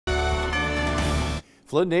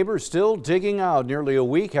Flint neighbors still digging out nearly a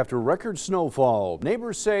week after record snowfall.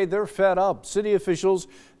 Neighbors say they're fed up. City officials,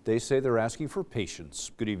 they say they're asking for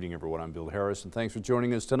patience. Good evening, everyone. I'm Bill Harris, and thanks for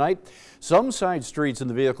joining us tonight. Some side streets in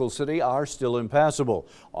the Vehicle City are still impassable.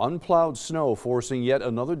 Unplowed snow forcing yet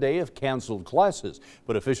another day of canceled classes.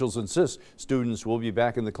 But officials insist students will be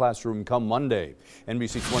back in the classroom come Monday.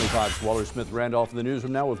 NBC 25's Walter Smith-Randolph in the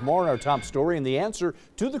newsroom now with more on our top story and the answer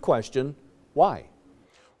to the question, why?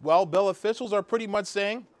 Well, Bill, officials are pretty much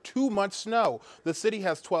saying too much snow. The city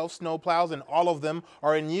has 12 snowplows and all of them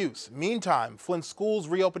are in use. Meantime, Flint schools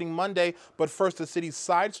reopening Monday, but first the city's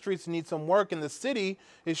side streets need some work and the city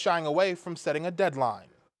is shying away from setting a deadline.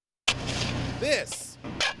 This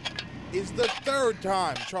is the third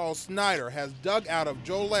time Charles Snyder has dug out of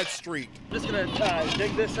Joliet Street. I'm just gonna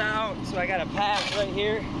dig this out, so I got a path right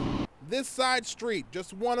here. This side street,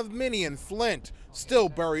 just one of many in Flint, still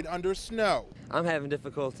buried under snow. I'm having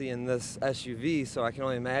difficulty in this SUV, so I can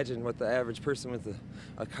only imagine what the average person with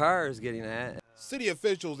a car is getting at. City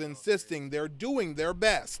officials insisting they're doing their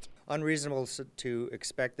best. Unreasonable to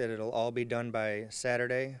expect that it'll all be done by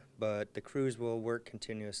Saturday, but the crews will work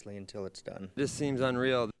continuously until it's done. This seems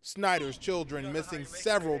unreal. Snyder's children missing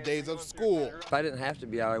several days of school. If I didn't have to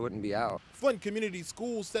be out, I wouldn't be out. Flint Community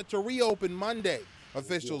Schools set to reopen Monday.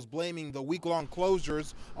 Officials blaming the week-long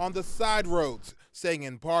closures on the side roads, saying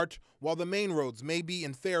in part, while the main roads may be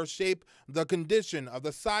in fair shape, the condition of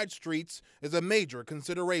the side streets is a major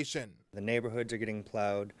consideration. The neighborhoods are getting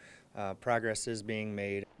plowed, progress is being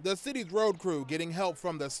made. The city's road crew getting help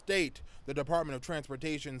from the state. The Department of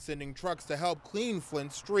Transportation sending trucks to help clean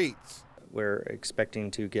Flint streets. We're expecting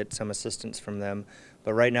to get some assistance from them,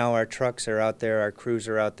 but right now our trucks are out there, our crews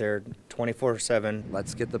are out there 24/7.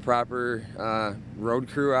 Let's get the proper road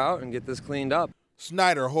crew out and get this cleaned up.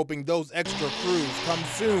 Snyder hoping those extra crews come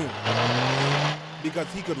soon because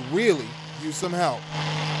he could really use some help.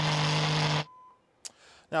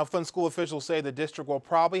 Now, Flint school officials say the district will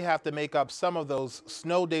probably have to make up some of those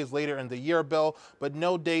snow days later in the year, Bill, but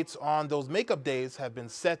no dates on those makeup days have been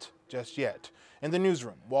set just yet. In the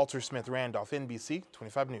newsroom, Walter Smith-Randolph, NBC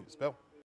 25 News. Bill.